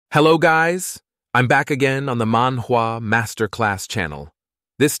Hello guys, I'm back again on the Manhwa Masterclass channel.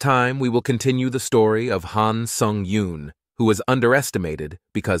 This time we will continue the story of Han Sungyoon, who was underestimated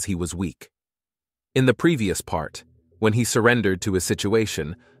because he was weak. In the previous part, when he surrendered to his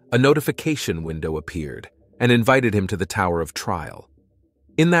situation, a notification window appeared and invited him to the Tower of Trial.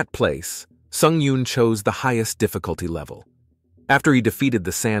 In that place, Sungyoon chose the highest difficulty level. After he defeated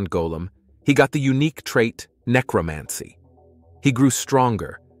the sand golem, he got the unique trait Necromancy. He grew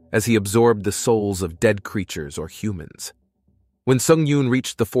stronger as he absorbed the souls of dead creatures or humans. When Sungyoon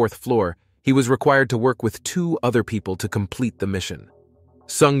reached the 4th floor, he was required to work with 2 other people to complete the mission.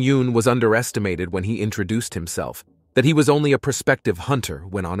 Sungyoon was underestimated when he introduced himself, that he was only a prospective hunter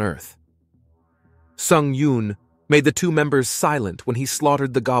when on Earth. Sungyoon made the 2 members silent when he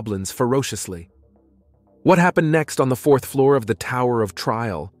slaughtered the goblins ferociously. What happened next on the 4th floor of the Tower of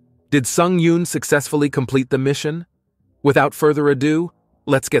Trial? Did Sungyoon successfully complete the mission? Without further ado,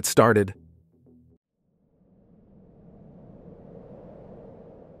 let's get started.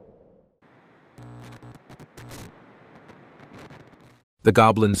 The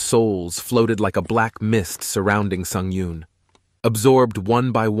goblins' souls floated like a black mist surrounding Sungyoon, absorbed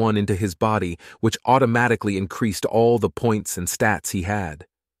one by one into his body, which automatically increased all the points and stats he had.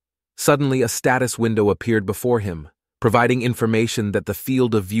 Suddenly, a status window appeared before him, providing information that the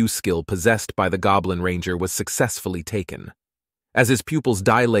field of view skill possessed by the Goblin Ranger was successfully taken. As his pupils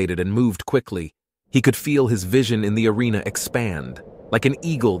dilated and moved quickly, he could feel his vision in the arena expand, like an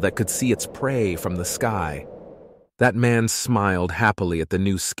eagle that could see its prey from the sky. That man smiled happily at the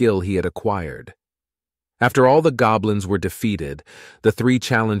new skill he had acquired. After all the goblins were defeated, the 3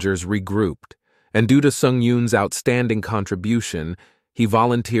 challengers regrouped, and due to Sungyoon's outstanding contribution, he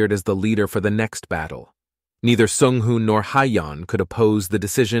volunteered as the leader for the next battle. Neither Sunghoon nor Haeyeon could oppose the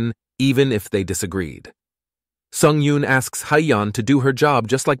decision, even if they disagreed. Sungyoon asks Haeyeon to do her job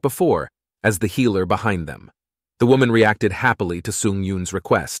just like before, as the healer behind them. The woman reacted happily to Sungyoon's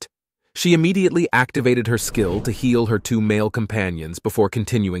request. She immediately activated her skill to heal her 2 male companions before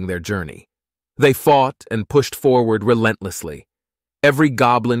continuing their journey. They fought and pushed forward relentlessly. Every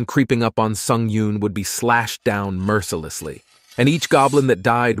goblin creeping up on Sungyoon would be slashed down mercilessly, and each goblin that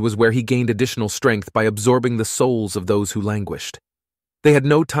died was where he gained additional strength by absorbing the souls of those who languished. They had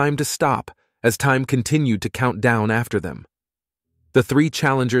no time to stop, as time continued to count down after them. The 3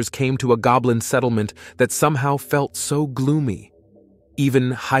 challengers came to a goblin settlement that somehow felt so gloomy.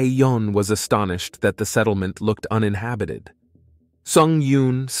 Even Haeyeon was astonished that the settlement looked uninhabited.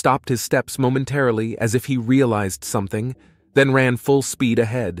 Sungyoon stopped his steps momentarily as if he realized something, then ran full speed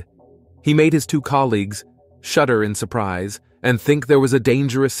ahead. He made his 2 colleagues shudder in surprise and think there was a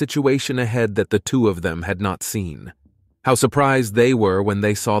dangerous situation ahead that the 2 of them had not seen. How surprised they were when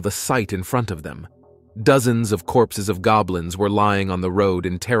they saw the sight in front of them. Dozens of corpses of goblins were lying on the road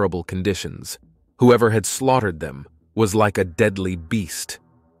in terrible conditions. Whoever had slaughtered them was like a deadly beast.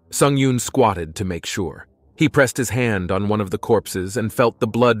 Sungyoon squatted to make sure. He pressed his hand on one of the corpses and felt the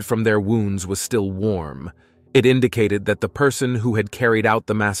blood from their wounds was still warm. It indicated that the person who had carried out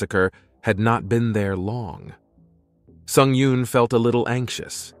the massacre had not been there long. Sungyoon felt a little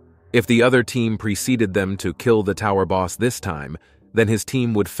anxious. If the other team preceded them to kill the tower boss this time, then his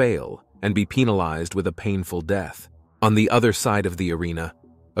team would fail and be penalized with a painful death. On the other side of the arena,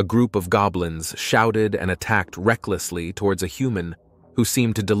 a group of goblins shouted and attacked recklessly towards a human who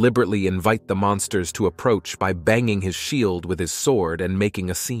seemed to deliberately invite the monsters to approach by banging his shield with his sword and making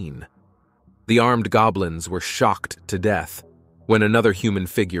a scene. The armed goblins were shocked to death when another human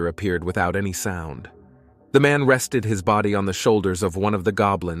figure appeared without any sound. The man rested his body on the shoulders of one of the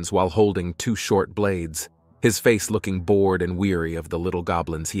goblins while holding 2 short blades, his face looking bored and weary of the little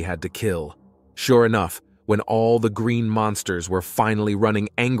goblins he had to kill. Sure enough, when all the green monsters were finally running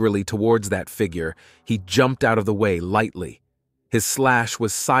angrily towards that figure, he jumped out of the way lightly. His slash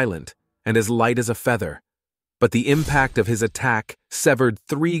was silent and as light as a feather, but the impact of his attack severed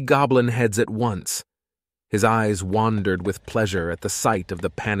 3 goblin heads at once. His eyes wandered with pleasure at the sight of the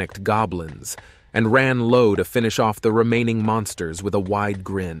panicked goblins, and ran low to finish off the remaining monsters with a wide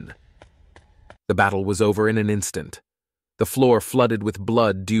grin. The battle was over in an instant. The floor flooded with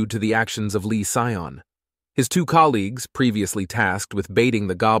blood due to the actions of Lee Sion. His 2 colleagues, previously tasked with baiting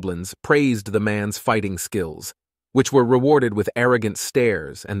the goblins, praised the man's fighting skills, which were rewarded with arrogant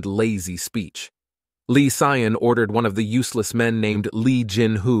stares and lazy speech. Lee Sion ordered one of the useless men named Lee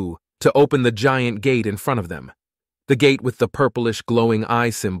Jin-hoo to open the giant gate in front of them. The gate with the purplish glowing eye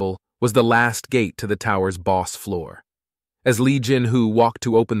symbol was the last gate to the tower's boss floor. As Lee Jin-hoo walked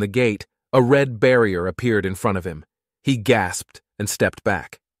to open the gate, a red barrier appeared in front of him. He gasped and stepped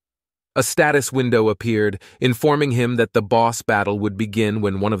back. A status window appeared, informing him that the boss battle would begin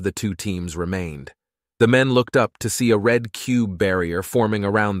when one of the two teams remained. The men looked up to see a red cube barrier forming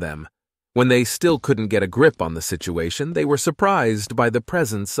around them. When they still couldn't get a grip on the situation, they were surprised by the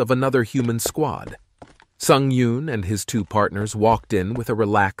presence of another human squad. Sungyoon and his two partners walked in with a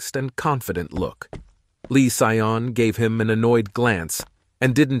relaxed and confident look. Lee Sion gave him an annoyed glance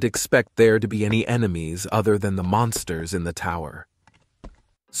and didn't expect there to be any enemies other than the monsters in the tower.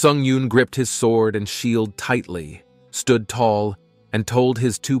 Sungyoon gripped his sword and shield tightly, stood tall, and told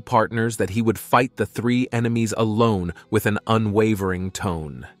his two partners that he would fight the three enemies alone with an unwavering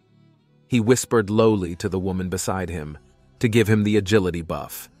tone. He whispered lowly to the woman beside him to give him the agility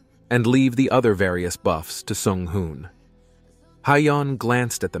buff and leave the other various buffs to Sunghoon. Haeyeon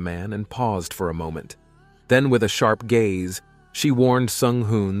glanced at the man and paused for a moment. Then, with a sharp gaze, she warned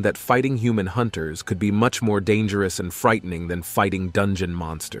Sunghoon that fighting human hunters could be much more dangerous and frightening than fighting dungeon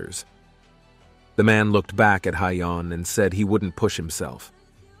monsters. The man looked back at Haeyeon and said he wouldn't push himself.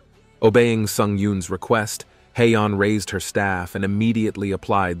 Obeying Sungyoon's request, Haeyeon raised her staff and immediately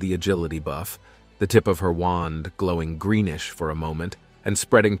applied the agility buff, the tip of her wand glowing greenish for a moment and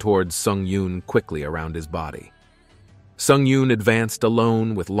spreading towards Sungyoon quickly around his body. Sungyoon advanced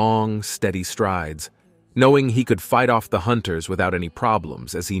alone with long, steady strides, knowing he could fight off the hunters without any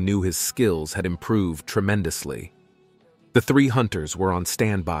problems as he knew his skills had improved tremendously. The three hunters were on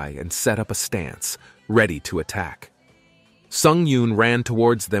standby and set up a stance, ready to attack. Sungyoon ran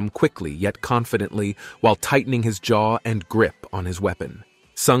towards them quickly yet confidently while tightening his jaw and grip on his weapon.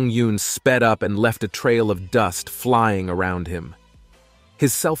 Sungyoon sped up and left a trail of dust flying around him.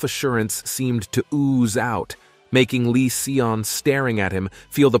 His self-assurance seemed to ooze out, making Lee Sion staring at him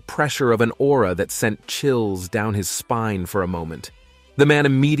feel the pressure of an aura that sent chills down his spine for a moment. The man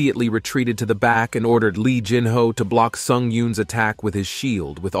immediately retreated to the back and ordered Lee Jinho to block Sungyoon's attack with his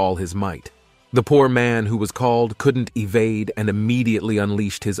shield with all his might. The poor man who was called couldn't evade and immediately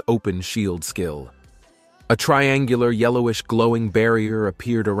unleashed his open shield skill. A triangular yellowish glowing barrier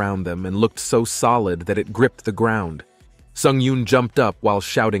appeared around them and looked so solid that it gripped the ground. Sungyoon jumped up while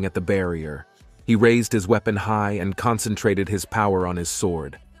shouting at the barrier. He raised his weapon high and concentrated his power on his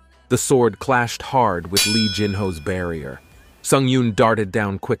sword. The sword clashed hard with Lee Jinho's barrier. Sungyoon darted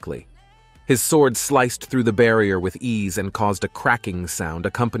down quickly. His sword sliced through the barrier with ease and caused a cracking sound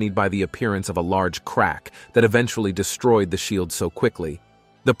accompanied by the appearance of a large crack that eventually destroyed the shield so quickly.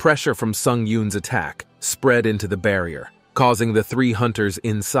 The pressure from Sungyoon's attack spread into the barrier, causing the three hunters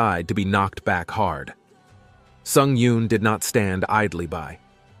inside to be knocked back hard. Sungyoon did not stand idly by.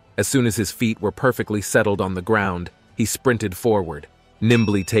 As soon as his feet were perfectly settled on the ground, he sprinted forward,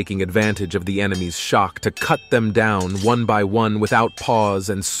 nimbly taking advantage of the enemy's shock to cut them down one by one without pause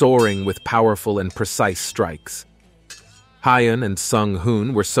and soaring with powerful and precise strikes. Haeyeon and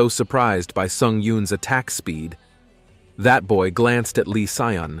Sunghoon were so surprised by Sungyoon's attack speed. That boy glanced at Lee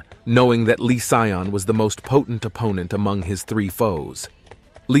Sion, knowing that Lee Sion was the most potent opponent among his three foes.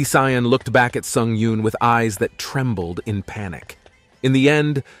 Lee Sion looked back at Sungyoon with eyes that trembled in panic. In the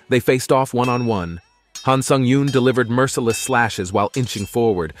end, they faced off one-on-one. Han Sungyoon delivered merciless slashes while inching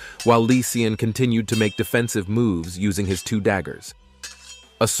forward, while Lee Sion continued to make defensive moves using his two daggers.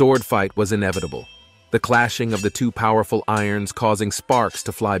 A sword fight was inevitable, the clashing of the two powerful irons causing sparks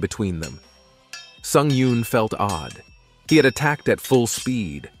to fly between them. Sungyoon felt odd. He had attacked at full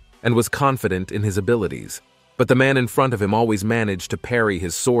speed and was confident in his abilities, but the man in front of him always managed to parry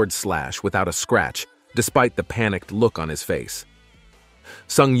his sword slash without a scratch, despite the panicked look on his face.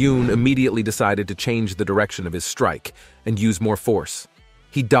 Sungyoon immediately decided to change the direction of his strike and use more force.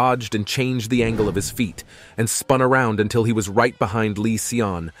 He dodged and changed the angle of his feet and spun around until he was right behind Lee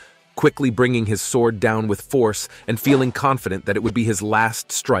Sion, quickly bringing his sword down with force and feeling confident that it would be his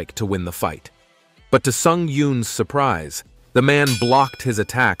last strike to win the fight. But to Sungyoon's surprise, the man blocked his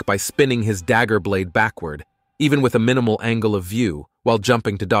attack by spinning his dagger blade backward, even with a minimal angle of view, while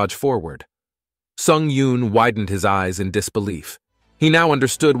jumping to dodge forward. Sungyoon widened his eyes in disbelief. He now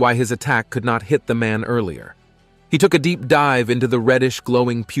understood why his attack could not hit the man earlier. He took a deep dive into the reddish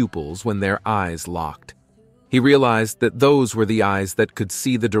glowing pupils when their eyes locked. He realized that those were the eyes that could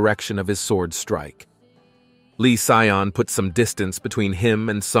see the direction of his sword strike. Lee Sion put some distance between him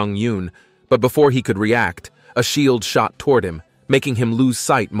and Sungyoon, but before he could react, a shield shot toward him, making him lose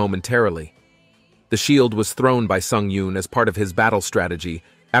sight momentarily. The shield was thrown by Sungyoon as part of his battle strategy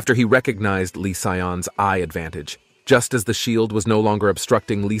after he recognized Lee Sion's eye advantage. Just as the shield was no longer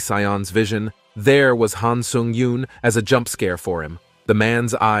obstructing Lee Sion's vision, there was Han Sungyoon as a jump scare for him. The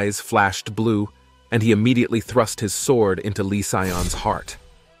man's eyes flashed blue, and he immediately thrust his sword into Lee Sion's heart.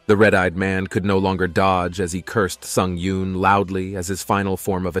 The red-eyed man could no longer dodge as he cursed Sungyoon loudly as his final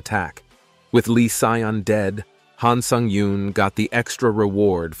form of attack. With Lee Sion dead, Han Sungyoon got the extra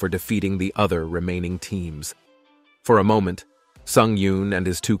reward for defeating the other remaining teams. For a moment, Sungyoon and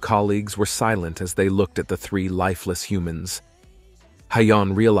his two colleagues were silent as they looked at the three lifeless humans.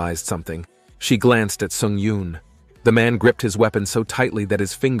 Haeyeon realized something. She glanced at Sungyoon. The man gripped his weapon so tightly that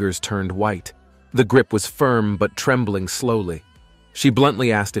his fingers turned white. The grip was firm but trembling slowly. She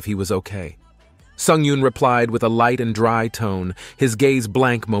bluntly asked if he was okay. Sungyoon replied with a light and dry tone, his gaze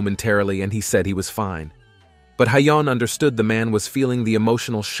blank momentarily, and he said he was fine. But Haeyeon understood the man was feeling the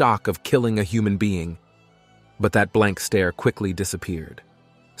emotional shock of killing a human being. But that blank stare quickly disappeared.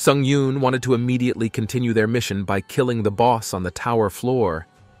 Sungyoon wanted to immediately continue their mission by killing the boss on the tower floor,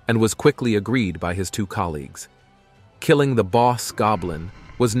 and was quickly agreed by his two colleagues. Killing the boss goblin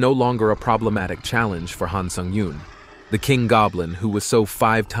was no longer a problematic challenge for Han Sungyoon. The king goblin, who was so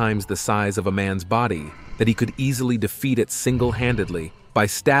 5 times the size of a man's body that he could easily defeat it single-handedly by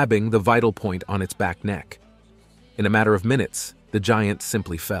stabbing the vital point on its back neck. In a matter of minutes, the giant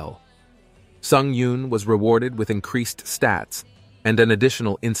simply fell. Sungyoon was rewarded with increased stats and an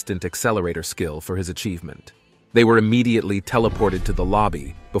additional instant accelerator skill for his achievement. They were immediately teleported to the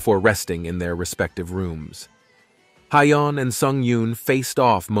lobby before resting in their respective rooms. Haeyeon and Sungyoon faced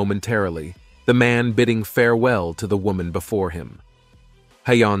off momentarily, the man bidding farewell to the woman before him.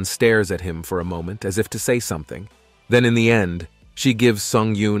 Haeyeon stares at him for a moment as if to say something. Then in the end, she gives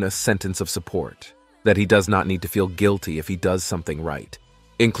Sungyoon a sentence of support, that he does not need to feel guilty if he does something right,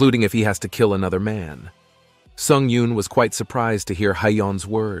 including if he has to kill another man. Sungyoon was quite surprised to hear Haeyeon's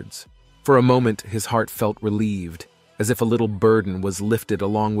words. For a moment, his heart felt relieved, as if a little burden was lifted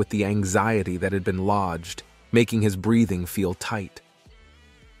along with the anxiety that had been lodged, making his breathing feel tight.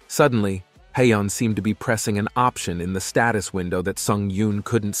 Suddenly, Haeyeon seemed to be pressing an option in the status window that Sungyoon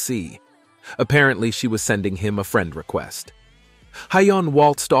couldn't see. Apparently, she was sending him a friend request. Haeyeon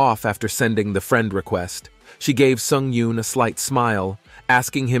waltzed off after sending the friend request. She gave Sungyoon a slight smile,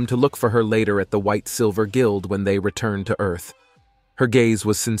 asking him to look for her later at the White Silver Guild when they returned to Earth. Her gaze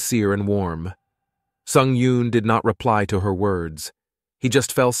was sincere and warm. Sungyoon did not reply to her words. He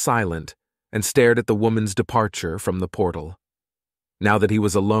just fell silent and stared at the woman's departure from the portal. Now that he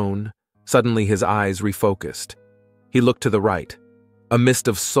was alone, suddenly his eyes refocused. He looked to the right. A mist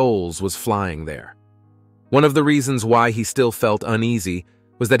of souls was flying there. One of the reasons why he still felt uneasy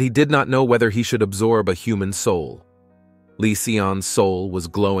was that he did not know whether he should absorb a human soul. Lee Sion's soul was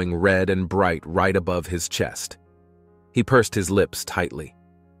glowing red and bright right above his chest. He pursed his lips tightly.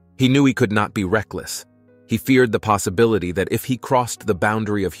 He knew he could not be reckless. He feared the possibility that if he crossed the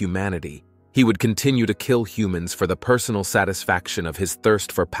boundary of humanity, he would continue to kill humans for the personal satisfaction of his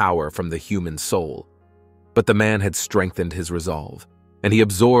thirst for power from the human soul. But the man had strengthened his resolve, and he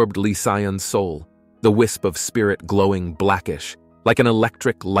absorbed Lee Sion's soul, the wisp of spirit glowing blackish, like an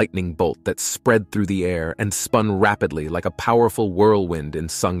electric lightning bolt that spread through the air and spun rapidly like a powerful whirlwind in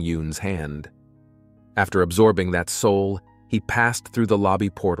Sungyoon's hand. After absorbing that soul, he passed through the lobby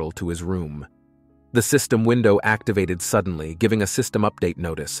portal to his room. The system window activated suddenly, giving a system update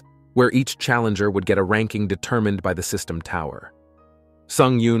notice, where each challenger would get a ranking determined by the system tower.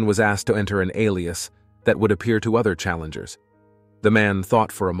 Sungyoon was asked to enter an alias that would appear to other challengers. The man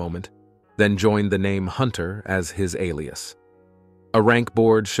thought for a moment, then joined the name Hunter as his alias. A rank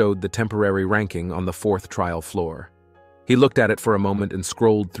board showed the temporary ranking on the 4th trial floor. He looked at it for a moment and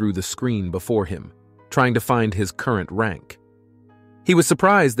scrolled through the screen before him, trying to find his current rank. He was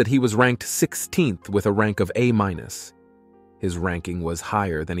surprised that he was ranked 16th with a rank of A-. His ranking was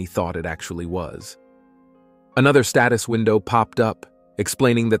higher than he thought it actually was. Another status window popped up,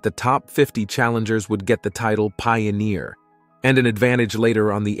 explaining that the top 50 challengers would get the title Pioneer, and an advantage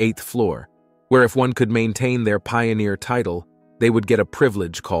later on the 8th floor, where if one could maintain their Pioneer title, they would get a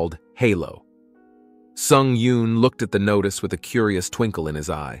privilege called Halo. Sungyoon looked at the notice with a curious twinkle in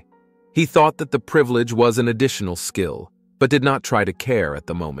his eye. He thought that the privilege was an additional skill, but did not try to care at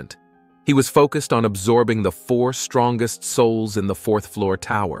the moment. He was focused on absorbing the 4 strongest souls in the 4th floor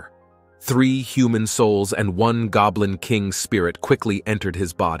tower. 3 human souls and 1 goblin king spirit quickly entered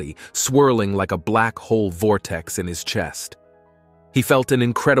his body, swirling like a black hole vortex in his chest. He felt an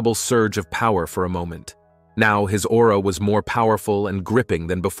incredible surge of power for a moment. Now his aura was more powerful and gripping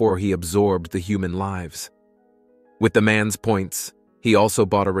than before he absorbed the human lives. With the man's points, he also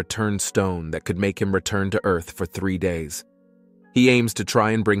bought a return stone that could make him return to Earth for 3 days. He aims to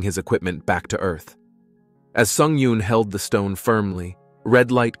try and bring his equipment back to Earth. As Sungyoon held the stone firmly, red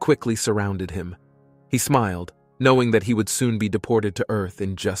light quickly surrounded him. He smiled, knowing that he would soon be deported to Earth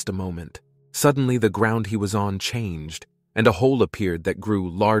in just a moment. Suddenly, the ground he was on changed. and a hole appeared that grew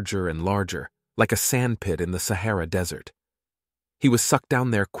larger and larger, like a sandpit in the Sahara Desert. He was sucked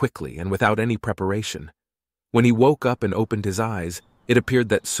down there quickly and without any preparation. When he woke up and opened his eyes, it appeared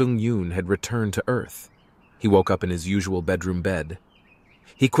that Sungyoon had returned to Earth. He woke up in his usual bedroom bed.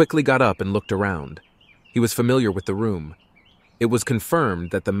 He quickly got up and looked around. He was familiar with the room. It was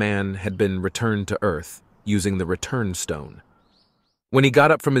confirmed that the man had been returned to Earth using the return stone. When he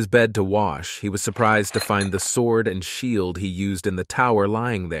got up from his bed to wash, he was surprised to find the sword and shield he used in the tower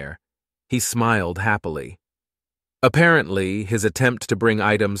lying there. He smiled happily. Apparently, his attempt to bring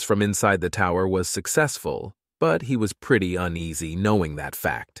items from inside the tower was successful, but he was pretty uneasy knowing that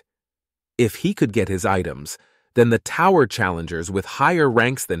fact. If he could get his items, then the tower challengers with higher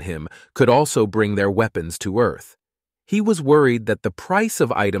ranks than him could also bring their weapons to Earth. He was worried that the price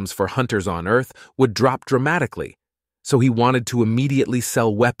of items for hunters on Earth would drop dramatically, so he wanted to immediately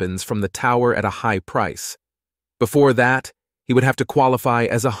sell weapons from the tower at a high price. Before that, he would have to qualify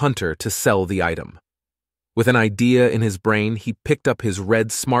as a hunter to sell the item. With an idea in his brain, he picked up his red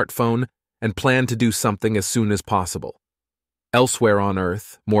smartphone and planned to do something as soon as possible. Elsewhere on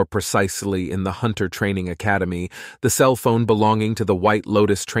Earth, more precisely in the Hunter Training Academy, the cell phone belonging to the White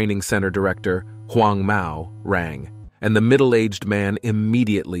Lotus Training Center director, Huang Mao, rang, and the middle-aged man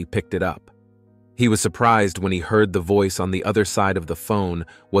immediately picked it up. He was surprised when he heard the voice on the other side of the phone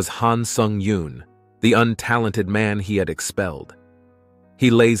was Han Sungyoon, the untalented man he had expelled.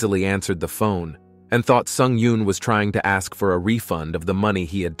 He lazily answered the phone and thought Sungyoon was trying to ask for a refund of the money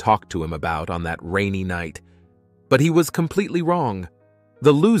he had talked to him about on that rainy night. But he was completely wrong.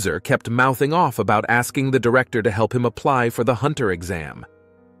 The loser kept mouthing off about asking the director to help him apply for the hunter exam.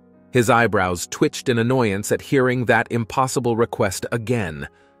 His eyebrows twitched in annoyance at hearing that impossible request again,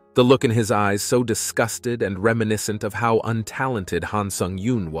 the look in his eyes so disgusted and reminiscent of how untalented Han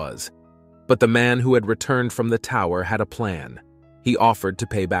Sungyoon was. But the man who had returned from the tower had a plan. He offered to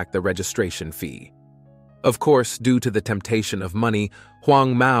pay back the registration fee. Of course, due to the temptation of money,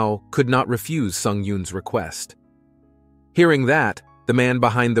 Huang Mao could not refuse Sungyoon's request. Hearing that, the man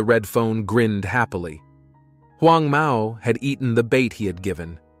behind the red phone grinned happily. Huang Mao had eaten the bait he had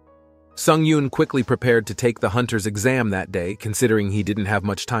given. Sungyoon quickly prepared to take the hunter's exam that day, considering he didn't have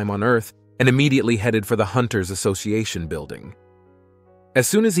much time on Earth, and immediately headed for the Hunters Association building. As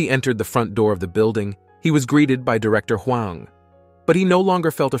soon as he entered the front door of the building, he was greeted by Director Huang. But he no longer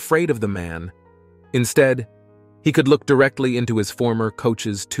felt afraid of the man. Instead, he could look directly into his former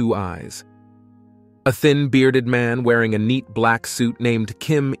coach's two eyes. A thin, bearded man wearing a neat black suit named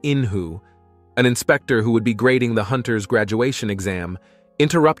Kim In-hoo, an inspector who would be grading the hunter's graduation exam,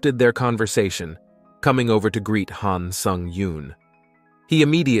 interrupted their conversation, coming over to greet Han Sungyoon. He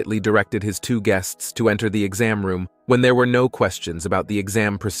immediately directed his two guests to enter the exam room when there were no questions about the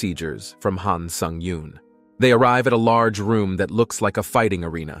exam procedures from Han Sungyoon. They arrive at a large room that looks like a fighting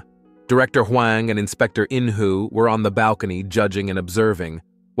arena. Director Huang and Inspector In-hoo were on the balcony judging and observing,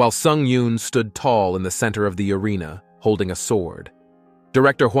 while Sungyoon stood tall in the center of the arena, holding a sword.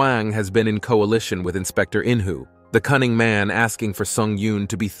 Director Huang has been in coalition with Inspector In-hoo, the cunning man asking for Sungyoon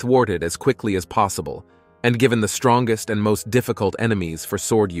to be thwarted as quickly as possible, and given the strongest and most difficult enemies for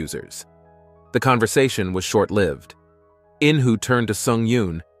sword users. The conversation was short-lived. In-hoo turned to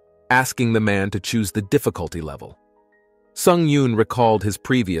Sungyoon, asking the man to choose the difficulty level. Sungyoon recalled his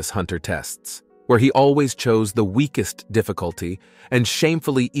previous hunter tests, where he always chose the weakest difficulty and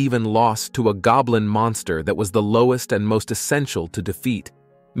shamefully even lost to a goblin monster that was the lowest and most essential to defeat,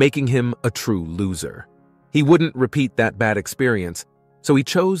 making him a true loser. He wouldn't repeat that bad experience, so he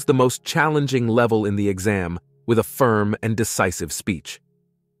chose the most challenging level in the exam with a firm and decisive speech.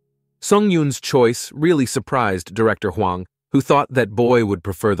 Sungyoon's choice really surprised Director Huang, who thought that boy would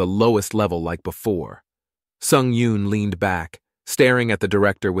prefer the lowest level like before. Sungyoon leaned back, staring at the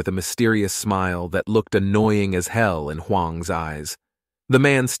director with a mysterious smile that looked annoying as hell in Huang's eyes. The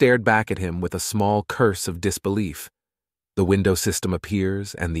man stared back at him with a small curse of disbelief. The window system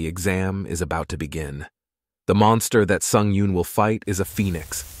appears, and the exam is about to begin. The monster that Sungyoon will fight is a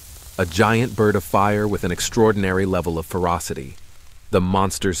phoenix, a giant bird of fire with an extraordinary level of ferocity. The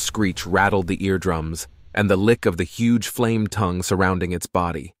monster's screech rattled the eardrums, and the lick of the huge flame tongue surrounding its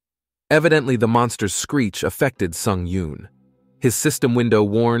body. Evidently, the monster's screech affected Sungyoon. His system window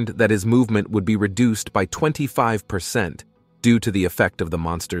warned that his movement would be reduced by 25% due to the effect of the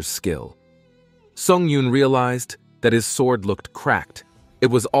monster's skill. Sungyoon realized that his sword looked cracked. It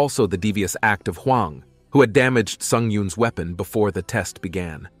was also the devious act of Huang, who had damaged Sungyoon's weapon before the test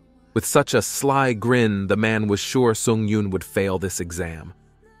began. With such a sly grin, the man was sure Sungyoon would fail this exam.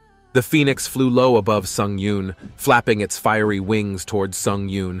 The phoenix flew low above Sungyoon, flapping its fiery wings towards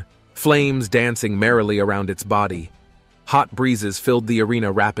Sungyoon, flames dancing merrily around its body. Hot breezes filled the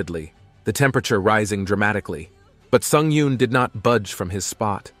arena rapidly, the temperature rising dramatically. But Sungyoon did not budge from his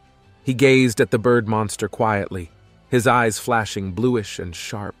spot. He gazed at the bird monster quietly, his eyes flashing bluish and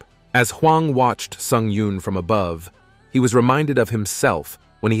sharp. As Hwang watched Sungyoon from above, he was reminded of himself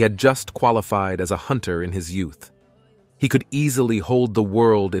when he had just qualified as a hunter in his youth. He could easily hold the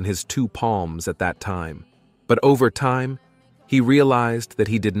world in his 2 palms at that time, but over time, he realized that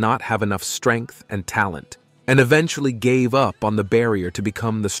he did not have enough strength and talent, and eventually gave up on the barrier to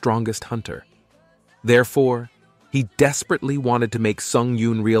become the strongest hunter. Therefore, he desperately wanted to make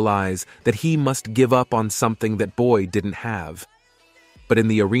Sungyoon realize that he must give up on something that boy didn't have. But in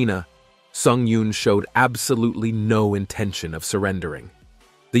the arena, Sungyoon showed absolutely no intention of surrendering.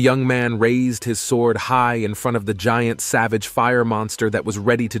 The young man raised his sword high in front of the giant savage fire monster that was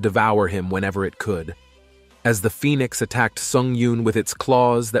ready to devour him whenever it could. As the phoenix attacked Sungyoon with its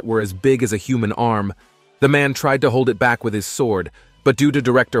claws that were as big as a human arm, the man tried to hold it back with his sword, but due to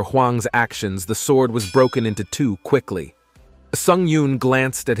director Hwang's actions, the sword was broken into 2 quickly. Sungyoon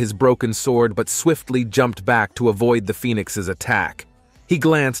glanced at his broken sword but swiftly jumped back to avoid the phoenix's attack. He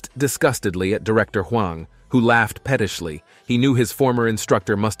glanced disgustedly at director Hwang, who laughed pettishly. He knew his former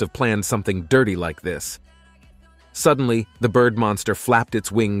instructor must have planned something dirty like this. Suddenly, the bird monster flapped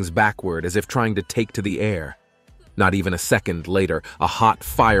its wings backward as if trying to take to the air. Not even a second later, a hot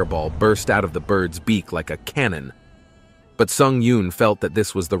fireball burst out of the bird's beak like a cannon. But Sungyoon felt that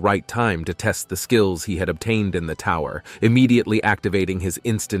this was the right time to test the skills he had obtained in the tower, immediately activating his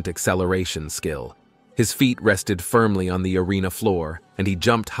instant acceleration skill. His feet rested firmly on the arena floor, and he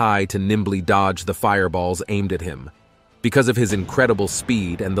jumped high to nimbly dodge the fireballs aimed at him. Because of his incredible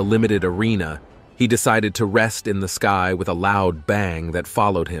speed and the limited arena, he decided to rest in the sky with a loud bang that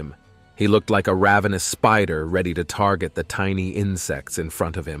followed him. He looked like a ravenous spider ready to target the tiny insects in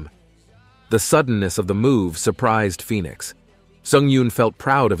front of him. The suddenness of the move surprised Phoenix. Sungyoon felt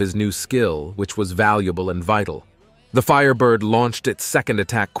proud of his new skill, which was valuable and vital. The Firebird launched its second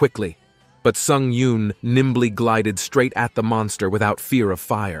attack quickly, but Sungyoon nimbly glided straight at the monster without fear of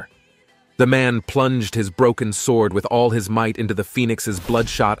fire. The man plunged his broken sword with all his might into the Phoenix's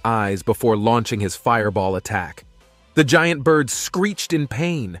bloodshot eyes before launching his fireball attack. The giant bird screeched in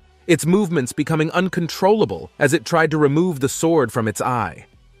pain, its movements becoming uncontrollable as it tried to remove the sword from its eye.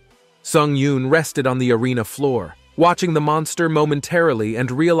 Sungyoon rested on the arena floor, watching the monster momentarily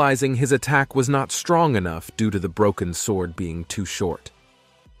and realizing his attack was not strong enough due to the broken sword being too short.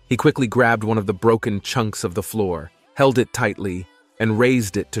 He quickly grabbed one of the broken chunks of the floor, held it tightly, and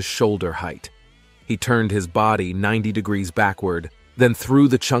raised it to shoulder height. He turned his body 90 degrees backward, then threw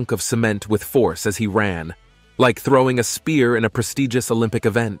the chunk of cement with force as he ran, like throwing a spear in a prestigious Olympic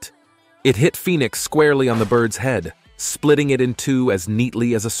event. It hit Phoenix squarely on the bird's head, splitting it in 2 as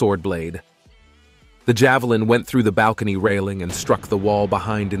neatly as a sword blade. The javelin went through the balcony railing and struck the wall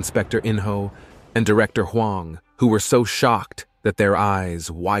behind Inspector Inho and Director Hwang, who were so shocked that their eyes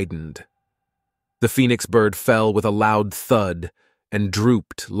widened. The phoenix bird fell with a loud thud and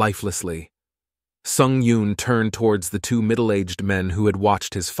drooped lifelessly. Sungyoon turned towards the 2 middle-aged men who had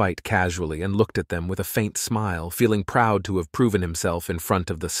watched his fight casually and looked at them with a faint smile, feeling proud to have proven himself in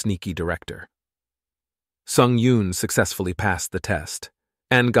front of the sneaky director. Sungyoon successfully passed the test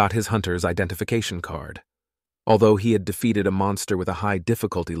and got his hunter's identification card. Although he had defeated a monster with a high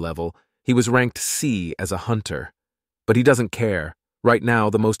difficulty level, he was ranked C as a hunter. But he doesn't care. Right now,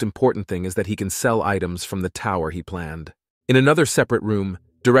 the most important thing is that he can sell items from the tower he planned. In another separate room,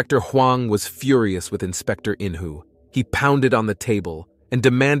 Director Hwang was furious with Inspector Inho. He pounded on the table and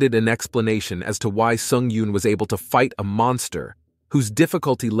demanded an explanation as to why Sungyoon was able to fight a monster whose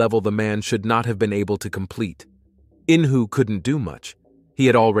difficulty level the man should not have been able to complete. Inho couldn't do much. He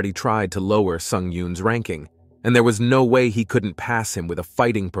had already tried to lower Sungyoon's ranking, and there was no way he couldn't pass him with a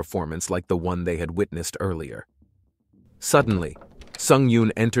fighting performance like the one they had witnessed earlier. Suddenly,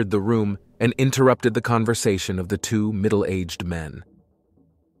 Sungyoon entered the room and interrupted the conversation of the 2 middle-aged men.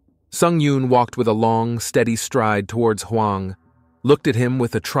 Sungyoon walked with a long, steady stride towards Hwang, looked at him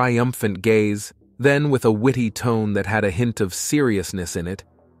with a triumphant gaze, then with a witty tone that had a hint of seriousness in it,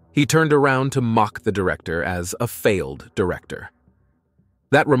 he turned around to mock the director as a failed director.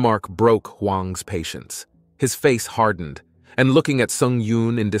 That remark broke Hwang's patience. His face hardened, and looking at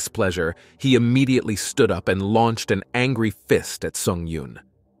Sungyoon in displeasure, he immediately stood up and launched an angry fist at Sungyoon.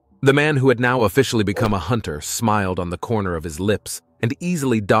 The man who had now officially become a hunter smiled on the corner of his lips and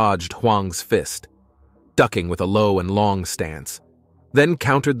easily dodged Hwang's fist, ducking with a low and long stance, then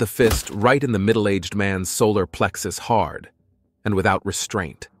countered the fist right in the middle-aged man's solar plexus hard and without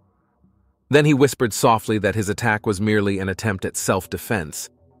restraint. Then he whispered softly that his attack was merely an attempt at self-defense,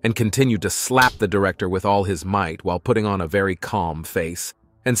 and continued to slap the director with all his might while putting on a very calm face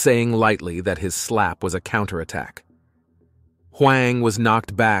and saying lightly that his slap was a counterattack. Huang was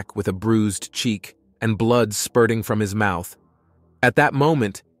knocked back with a bruised cheek and blood spurting from his mouth. At that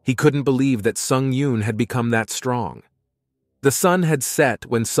moment, he couldn't believe that Sungyoon had become that strong. The sun had set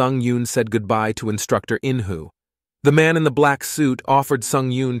when Sungyoon said goodbye to instructor Inhu. The man in the black suit offered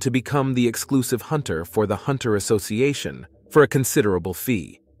Sungyoon to become the exclusive hunter for the Hunter Association for a considerable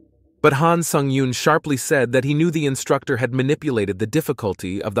fee. But Han Sungyoon sharply said that he knew the instructor had manipulated the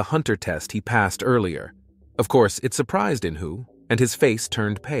difficulty of the hunter test he passed earlier. Of course, it surprised Inhu, and his face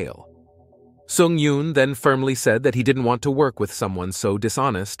turned pale. Sungyoon then firmly said that he didn't want to work with someone so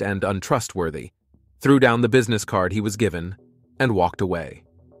dishonest and untrustworthy, threw down the business card he was given, and walked away.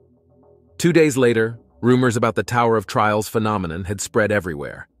 2 days later, rumors about the Tower of Trials phenomenon had spread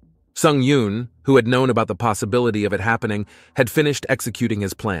everywhere. Sungyoon, who had known about the possibility of it happening, had finished executing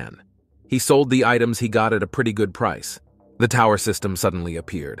his plan. He sold the items he got at a pretty good price. The tower system suddenly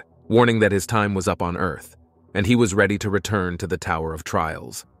appeared, warning that his time was up on Earth, and he was ready to return to the Tower of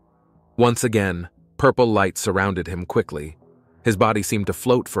Trials. Once again, purple light surrounded him quickly. His body seemed to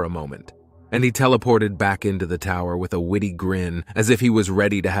float for a moment, and he teleported back into the tower with a witty grin as if he was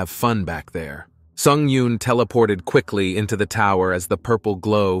ready to have fun back there. Sungyoon teleported quickly into the tower as the purple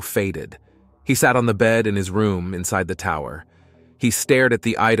glow faded. He sat on the bed in his room inside the tower. He stared at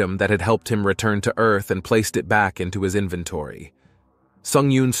the item that had helped him return to Earth and placed it back into his inventory.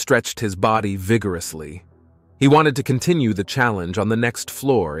 Sungyoon stretched his body vigorously. He wanted to continue the challenge on the next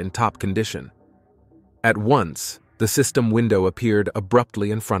floor in top condition. At once, the system window appeared abruptly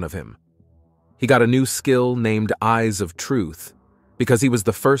in front of him. He got a new skill named Eyes of Truth, because he was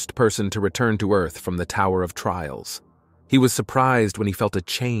the first person to return to Earth from the Tower of Trials. He was surprised when he felt a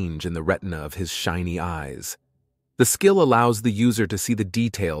change in the retina of his shiny eyes. The skill allows the user to see the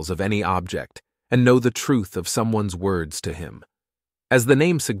details of any object and know the truth of someone's words to him. As the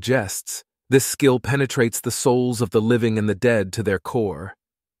name suggests, this skill penetrates the souls of the living and the dead to their core.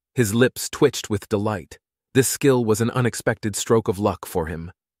 His lips twitched with delight. This skill was an unexpected stroke of luck for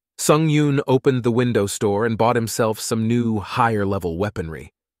him. Sungyoon opened the window store and bought himself some new, higher-level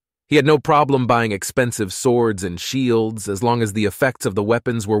weaponry. He had no problem buying expensive swords and shields as long as the effects of the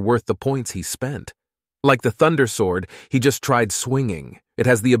weapons were worth the points he spent. Like the Thunder Sword, he just tried swinging. It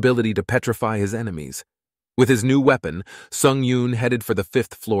has the ability to petrify his enemies. With his new weapon, Sungyoon headed for the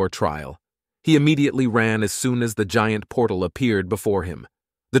 5th floor trial. He immediately ran as soon as the giant portal appeared before him.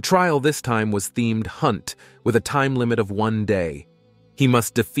 The trial this time was themed Hunt, with a time limit of 1 day. He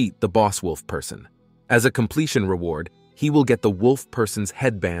must defeat the boss wolf person. As a completion reward, he will get the wolf person's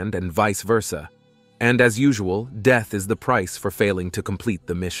headband and vice versa. And as usual, death is the price for failing to complete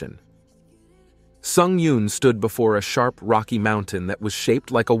the mission. Sungyoon stood before a sharp, rocky mountain that was shaped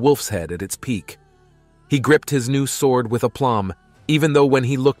like a wolf's head at its peak. He gripped his new sword with aplomb, even though when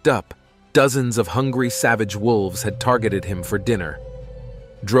he looked up, dozens of hungry, savage wolves had targeted him for dinner.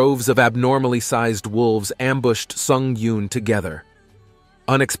 Droves of abnormally sized wolves ambushed Sungyoon together.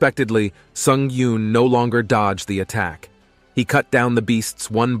 Unexpectedly, Sungyoon no longer dodged the attack. He cut down the beasts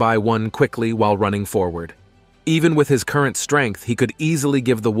one by one quickly while running forward. Even with his current strength, he could easily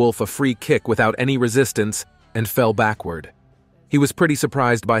give the wolf a free kick without any resistance and fell backward. He was pretty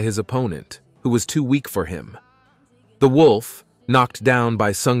surprised by his opponent, who was too weak for him. The wolf, knocked down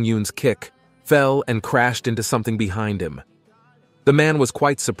by Sungyoon's kick, fell and crashed into something behind him. The man was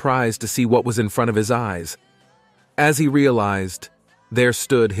quite surprised to see what was in front of his eyes. As he realized, there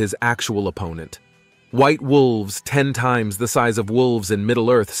stood his actual opponent. White wolves, 10 times the size of wolves in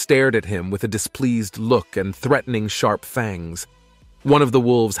Middle-earth, stared at him with a displeased look and threatening sharp fangs. One of the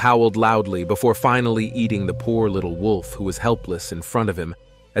wolves howled loudly before finally eating the poor little wolf who was helpless in front of him,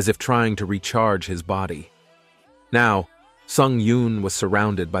 as if trying to recharge his body. Now, Sungyoon was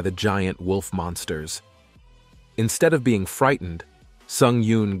surrounded by the giant wolf monsters. Instead of being frightened,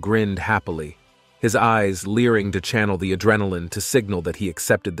 Sungyoon grinned happily, his eyes leering to channel the adrenaline to signal that he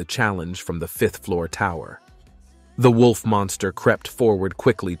accepted the challenge from the 5th floor tower. The wolf monster crept forward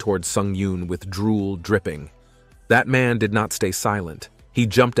quickly towards Sungyoon with drool dripping. That man did not stay silent. He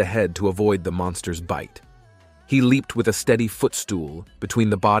jumped ahead to avoid the monster's bite. He leaped with a steady footstool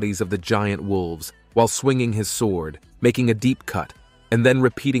between the bodies of the giant wolves while swinging his sword, making a deep cut, and then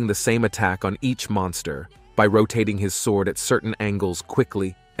repeating the same attack on each monster by rotating his sword at certain angles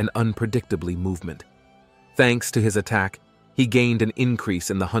quickly and unpredictably movement. Thanks to his attack, he gained an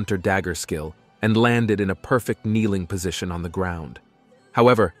increase in the hunter dagger skill and landed in a perfect kneeling position on the ground.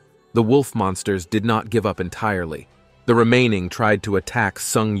 However, the wolf monsters did not give up entirely. The remaining tried to attack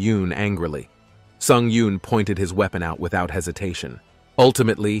Sungyoon angrily. Sungyoon pointed his weapon out without hesitation.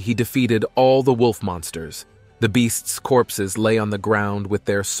 Ultimately, he defeated all the wolf monsters. The beasts' corpses lay on the ground with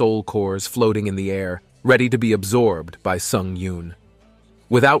their soul cores floating in the air, ready to be absorbed by Sungyoon.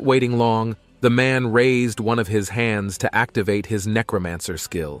 Without waiting long, the man raised one of his hands to activate his Necromancer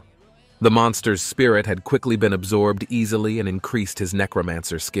skill. The monster's spirit had quickly been absorbed easily and increased his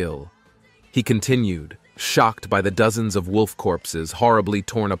Necromancer skill. He continued, shocked by the dozens of wolf corpses horribly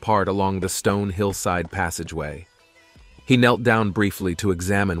torn apart along the stone hillside passageway. He knelt down briefly to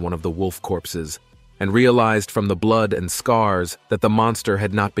examine one of the wolf corpses, and realized from the blood and scars that the monster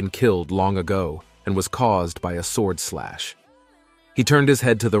had not been killed long ago and was caused by a sword slash. He turned his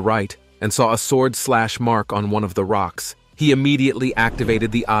head to the right and saw a sword slash mark on one of the rocks. He immediately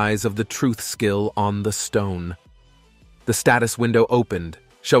activated the eyes of the truth skill on the stone. The status window opened,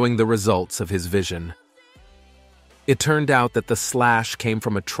 showing the results of his vision. It turned out that the slash came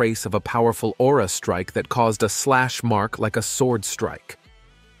from a trace of a powerful aura strike that caused a slash mark like a sword strike.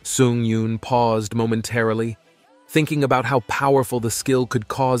 Sungyoon paused momentarily, thinking about how powerful the skill could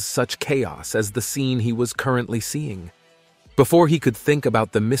cause such chaos as the scene he was currently seeing. Before he could think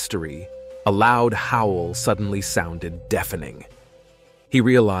about the mystery, a loud howl suddenly sounded deafening. He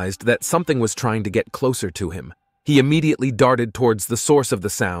realized that something was trying to get closer to him. He immediately darted towards the source of the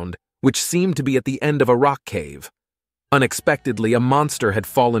sound, which seemed to be at the end of a rock cave. Unexpectedly, a monster had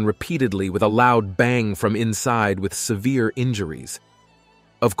fallen repeatedly with a loud bang from inside with severe injuries.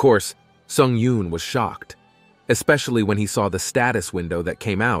 Of course, Sungyoon was shocked, especially when he saw the status window that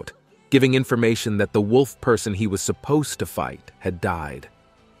came out, giving information that the wolf person he was supposed to fight had died.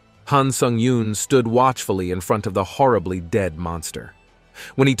 Han Sungyoon stood watchfully in front of the horribly dead monster.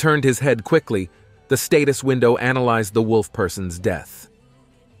 When he turned his head quickly, the status window analyzed the wolf person's death.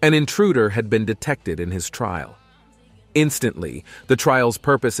 An intruder had been detected in his trial. Instantly, the trial's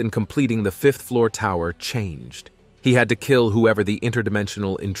purpose in completing the fifth-floor tower changed. He had to kill whoever the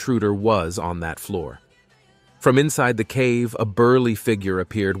interdimensional intruder was on that floor. From inside the cave, a burly figure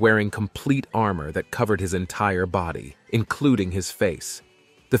appeared wearing complete armor that covered his entire body, including his face.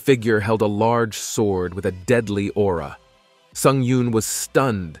 The figure held a large sword with a deadly aura. Sungyoon was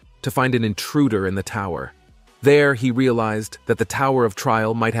stunned to find an intruder in the tower. There, he realized that the Tower of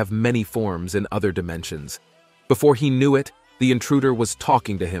Trial might have many forms in other dimensions. Before he knew it, the intruder was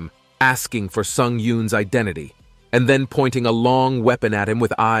talking to him, asking for Sungyoon's identity, and then pointing a long weapon at him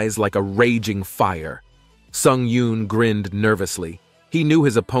with eyes like a raging fire. Sungyoon grinned nervously. He knew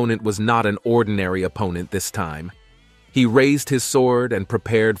his opponent was not an ordinary opponent this time. He raised his sword and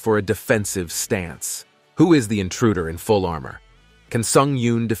prepared for a defensive stance. Who is the intruder in full armor? Can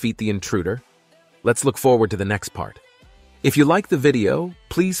Sungyoon defeat the intruder? Let's look forward to the next part. If you like the video,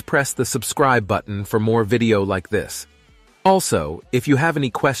 please press the subscribe button for more video like this. Also, if you have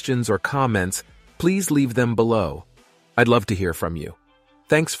any questions or comments, please leave them below. I'd love to hear from you.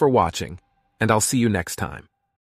 Thanks for watching, and I'll see you next time.